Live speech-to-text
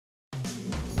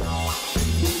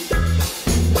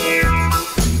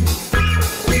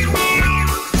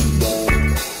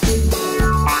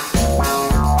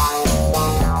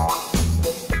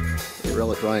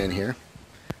Brian here.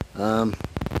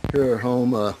 Here at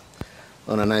home on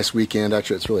a nice weekend.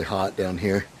 Actually, it's really hot down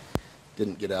here.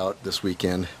 Didn't get out this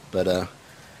weekend, but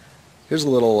here's a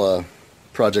little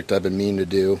project I've been meaning to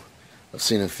do. I've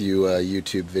seen a few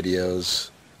YouTube videos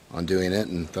on doing it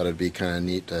and thought it'd be kind of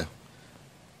neat to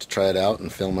try it out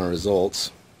and film our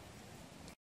results.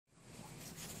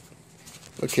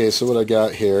 Okay, so what I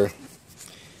got here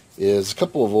is a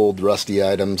couple of old rusty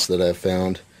items that I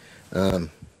found.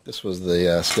 This was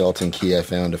the skeleton key I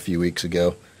found a few weeks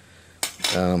ago.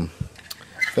 Found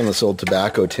this old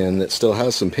tobacco tin that still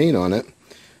has some paint on it.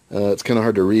 It's kind of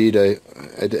hard to read. I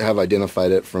have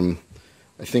identified it from,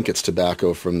 I think it's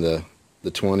tobacco from the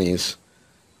 20s.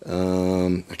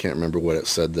 I can't remember what it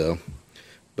said though.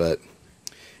 And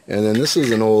then this is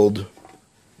an old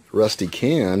rusty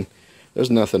can.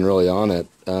 There's nothing really on it.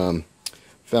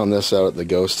 Found this out at the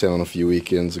ghost town a few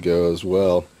weekends ago as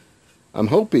well. I'm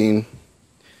hoping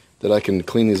that I can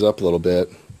clean these up a little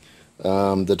bit.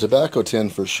 The tobacco tin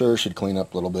for sure should clean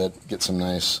up a little bit, get some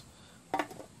nice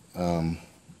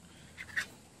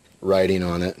writing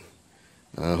on it.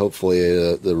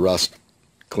 Hopefully the rust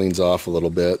cleans off a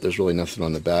little bit. There's really nothing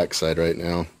on the back side right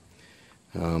now,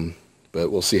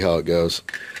 but we'll see how it goes.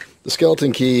 The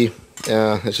skeleton key,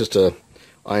 it's just a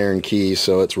iron key,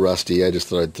 so it's rusty. I just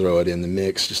thought I'd throw it in the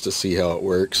mix just to see how it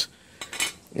works.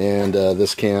 And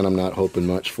this can I'm not hoping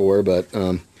much for, but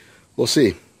we'll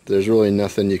see. There's really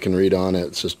nothing you can read on it.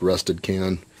 It's just rusted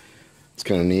can. It's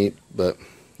kind of neat, but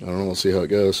I don't know. We'll see how it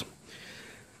goes.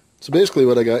 So basically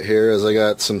what I got here is I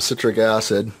got some citric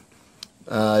acid.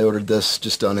 I ordered this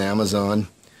just on Amazon.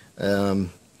 And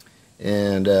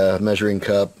a measuring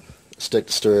cup, stick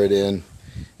to stir it in,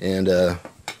 and a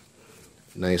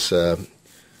nice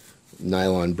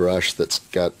nylon brush that's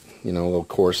got, you know, a little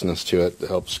coarseness to it to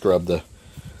help scrub the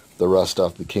rust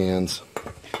off the cans.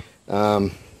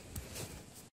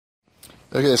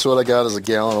 Okay, so what I got is a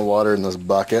gallon of water in this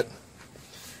bucket,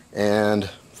 and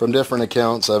from different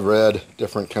accounts I've read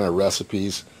different kind of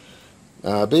recipes.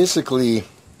 Basically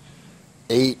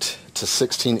 8 to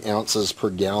 16 ounces per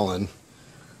gallon,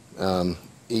 8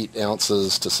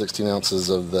 ounces to 16 ounces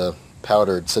of the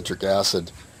powdered citric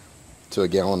acid to a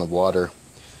gallon of water.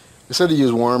 I said to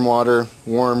use warm water,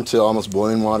 warm to almost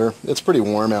boiling water. It's pretty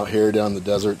warm out here down in the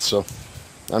desert, so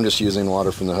I'm just using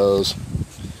water from the hose.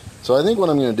 So I think what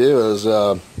I'm going to do is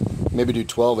maybe do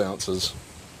 12 ounces.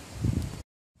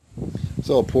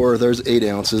 So I'll pour, there's 8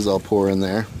 ounces I'll pour in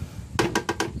there.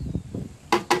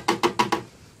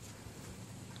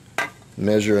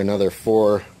 Measure another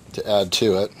 4 to add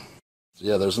to it. So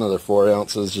yeah, there's another 4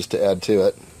 ounces just to add to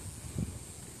it.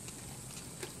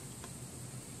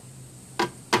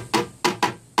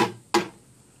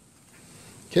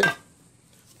 Okay,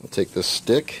 I'll take this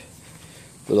stick,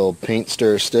 little paint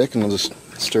stir stick, and we'll just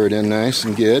stir it in nice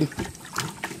and good.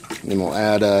 And then we'll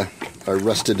add our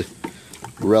rusty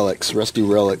relics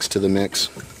to the mix.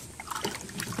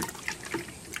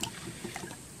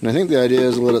 And I think the idea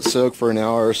is to let it soak for an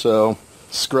hour or so,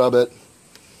 scrub it,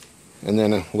 and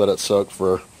then let it soak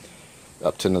for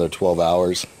up to another 12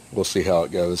 hours. We'll see how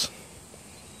it goes.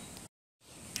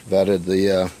 I've added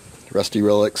the rusty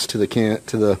relics to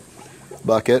the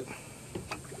bucket.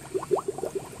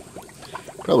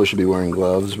 Probably should be wearing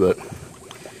gloves, but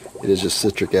it is just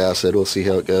citric acid. We'll see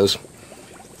how it goes.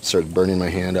 Starts burning my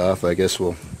hand off. I guess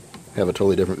we'll have a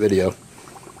totally different video.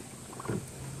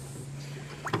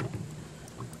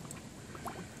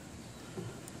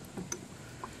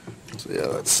 So yeah,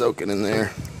 that's soaking in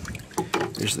there.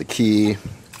 Here's the key.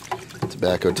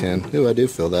 Tobacco tin. Ooh, I do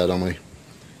feel that on my,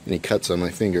 any cuts on my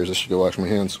fingers. I should go wash my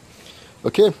hands.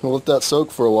 Okay, we'll let that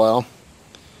soak for a while.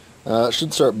 It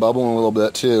should start bubbling a little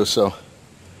bit too, so.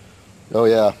 Oh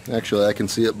yeah, actually I can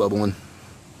see it bubbling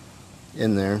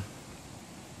in there.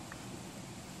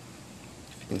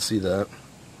 If you can see that.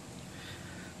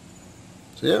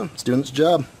 So yeah, it's doing its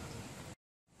job.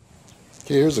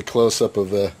 Okay, here's a close-up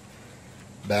of a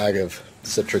bag of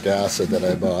citric acid that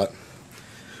I bought.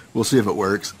 We'll see if it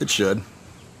works. It should.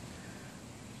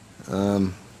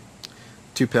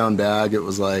 2-pound bag. It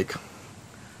was like,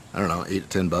 I don't know, $8 to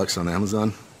 10 bucks on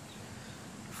Amazon.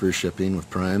 Free shipping with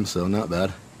Prime, so not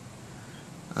bad.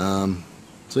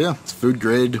 So yeah, it's food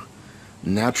grade,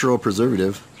 natural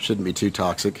preservative. Shouldn't be too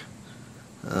toxic.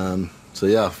 So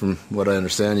yeah, from what I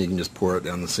understand, you can just pour it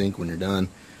down the sink when you're done.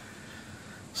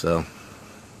 So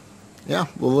yeah,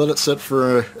 we'll let it sit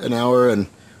for an hour and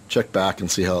check back and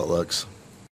see how it looks.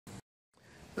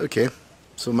 Okay,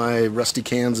 so my rusty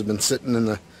cans have been sitting in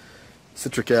the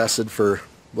citric acid for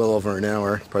well over an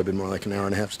hour. It's probably been more like an hour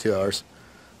and a half to 2 hours.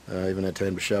 I even had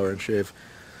time to shower and shave.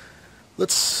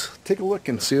 Let's take a look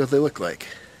and see what they look like.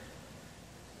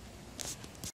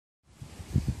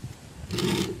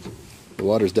 The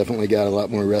water's definitely got a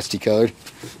lot more rusty colored.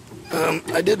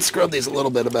 I did scrub these a little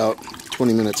bit about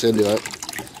 20 minutes into it,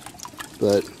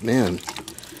 but man,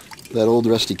 that old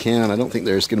rusty can, I don't think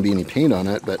there's going to be any paint on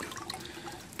it, but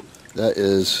that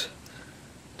is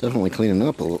definitely cleaning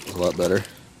up a lot better.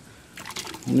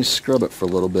 Let me scrub it for a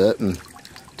little bit and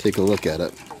take a look at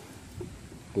it.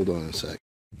 Hold on a sec.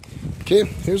 Okay,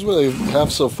 here's what I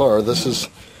have so far. This is,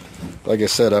 like I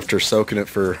said, after soaking it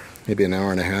for maybe an hour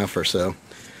and a half or so.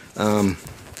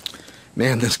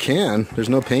 Man, this can, there's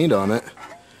no paint on it,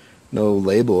 no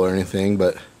label or anything,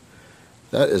 but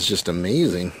that is just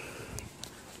amazing.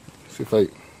 See if I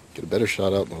get a better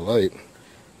shot out in the light. I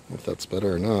don't know if that's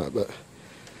better or not, but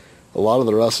a lot of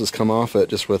the rust has come off it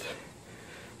just with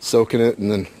soaking it and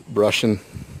then brushing,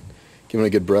 giving it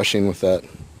a good brushing with that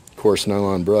coarse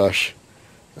nylon brush.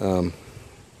 But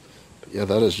yeah,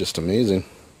 that is just amazing.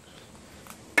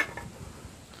 Let's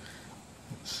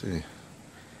see.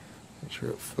 Make sure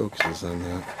it focuses on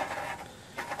that.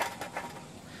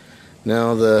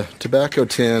 Now the tobacco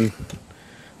tin,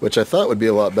 which I thought would be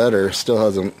a lot better, still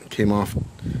hasn't came off,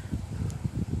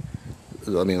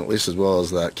 I mean, at least as well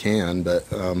as that can, but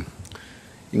you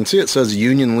can see it says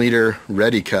Union Leader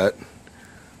Ready Cut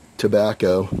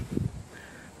Tobacco.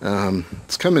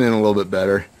 It's coming in a little bit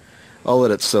better. I'll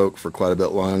let it soak for quite a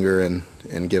bit longer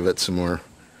and give it some more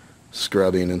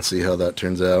scrubbing and see how that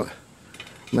turns out.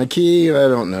 My key, I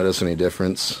don't notice any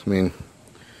difference. I mean,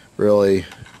 really,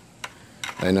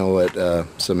 I know what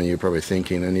some of you are probably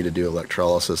thinking. I need to do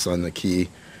electrolysis on the key.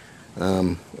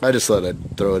 I just thought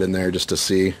I'd throw it in there just to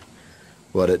see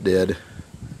what it did.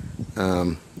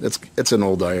 It's an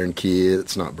old iron key.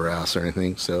 It's not brass or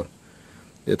anything, so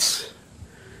it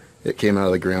came out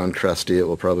of the ground crusty. It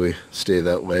will probably stay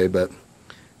that way, but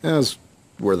it's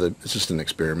just an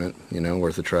experiment, you know,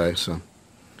 worth a try. So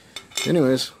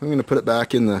anyways, I'm going to put it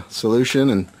back in the solution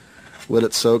and let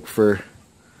it soak for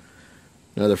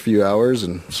another few hours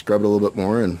and scrub it a little bit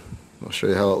more, and I'll show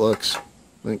you how it looks.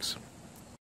 Thanks.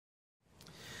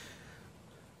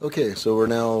 Okay, so we're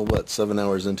now, what, 7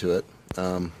 hours into it.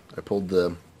 I pulled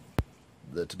the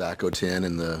tobacco tin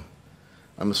and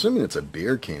I'm assuming it's a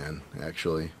beer can,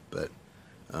 actually, but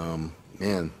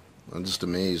man, I'm just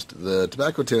amazed. The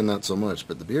tobacco tin, not so much,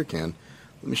 but the beer can,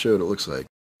 let me show you what it looks like.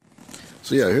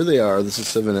 So yeah, here they are. This is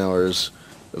 7 hours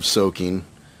of soaking,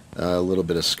 a little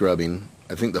bit of scrubbing.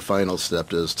 I think the final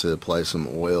step is to apply some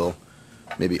oil,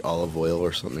 maybe olive oil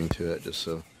or something to it, just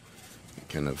so it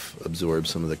kind of absorbs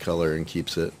some of the color and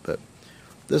keeps it. But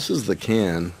this is the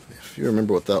can. If you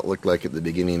remember what that looked like at the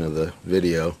beginning of the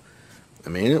video, I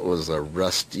mean, it was a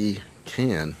rusty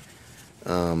can.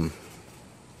 And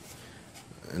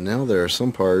now there are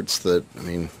some parts that, I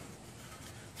mean,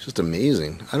 it's just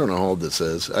amazing. I don't know how old this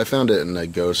is. I found it in a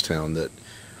ghost town that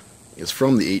is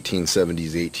from the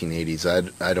 1870s,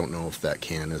 1880s. I don't know if that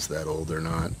can is that old or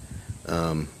not.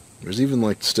 There's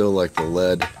even still the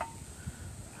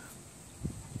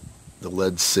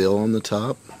lead seal on the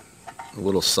top, a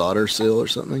little solder seal or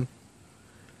something.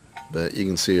 But you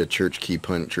can see a church key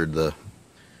punctured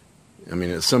I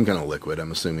mean, it's some kind of liquid.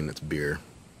 I'm assuming it's beer.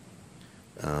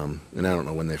 And I don't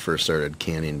know when they first started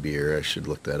canning beer. I should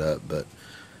look that up. But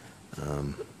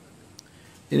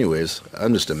anyways,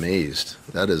 I'm just amazed.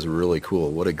 That is really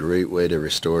cool. What a great way to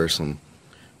restore some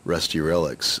rusty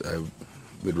relics. I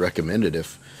would recommend it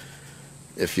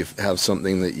if you have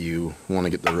something that you want to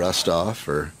get the rust off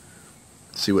or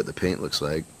see what the paint looks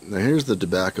like. Now here's the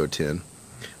tobacco tin.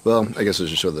 Well, I guess I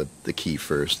should show the key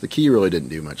first. The key really didn't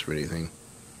do much for anything.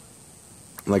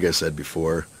 Like I said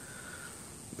before,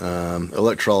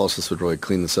 electrolysis would really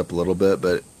clean this up a little bit,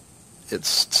 but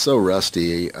it's so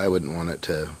rusty, I wouldn't want it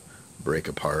to break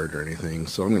apart or anything,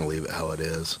 so I'm going to leave it how it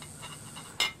is.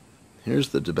 Here's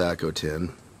the tobacco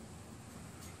tin.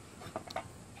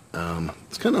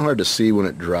 It's kind of hard to see when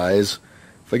it dries.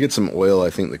 If I get some oil,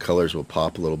 I think the colors will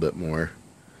pop a little bit more.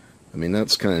 I mean,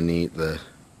 that's kind of neat. But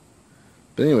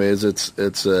anyways,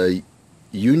 it's a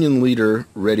Union Leader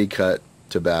Ready Cut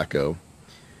Tobacco.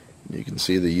 You can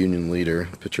see the Union Leader,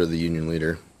 picture of the Union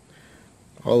Leader.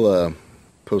 I'll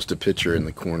post a picture in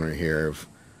the corner here of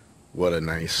what a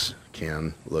nice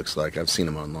can looks like. I've seen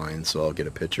them online, so I'll get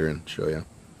a picture and show you.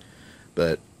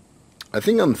 But I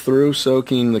think I'm through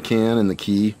soaking the can and the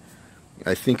key.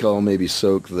 I think I'll maybe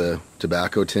soak the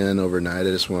tobacco tin overnight.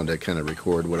 I just wanted to kind of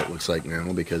record what it looks like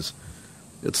now because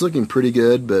it's looking pretty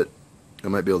good, but I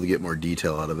might be able to get more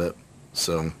detail out of it.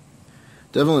 So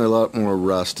definitely a lot more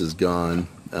rust is gone.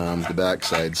 The back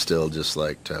side's still just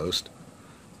like toast,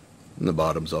 and the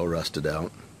bottom's all rusted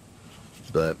out,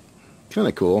 but kind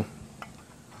of cool.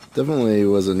 Definitely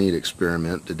was a neat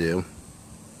experiment to do.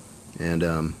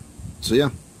 And so yeah,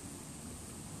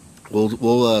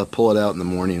 We'll pull it out in the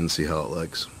morning and see how it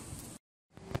looks.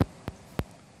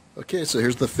 Okay, so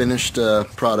here's the finished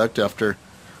product after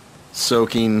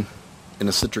soaking in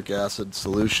a citric acid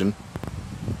solution.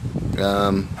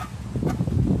 And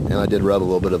I did rub a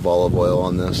little bit of olive oil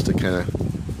on this to kind of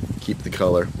keep the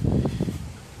color.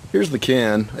 Here's the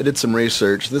can. I did some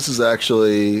research. This is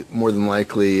actually more than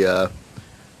likely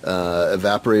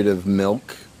evaporated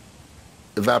milk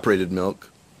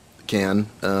can,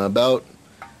 about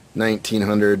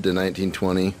 1900 to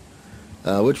 1920,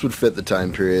 which would fit the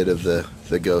time period of the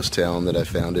ghost town that I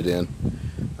found it in.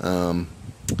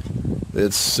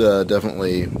 It's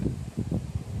definitely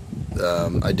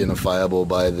identifiable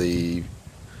by the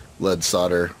lead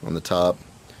solder on the top,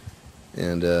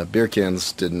 and beer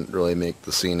cans didn't really make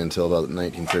the scene until about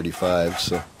 1935,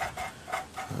 so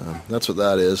that's what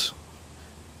that is.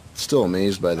 Still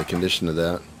amazed by the condition of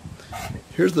that.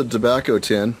 Here's the tobacco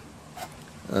tin.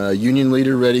 Union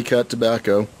Leader Ready Cut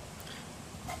tobacco.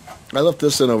 I left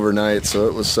this in overnight, so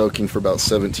it was soaking for about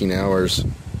 17 hours,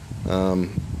 and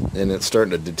it's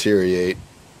starting to deteriorate,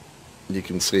 you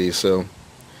can see, so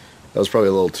that was probably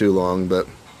a little too long, but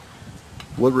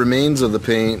what remains of the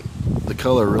paint, the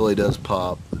color really does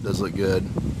pop. It does look good.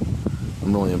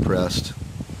 I'm really impressed.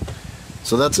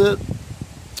 So that's it.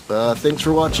 Thanks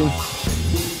for watching.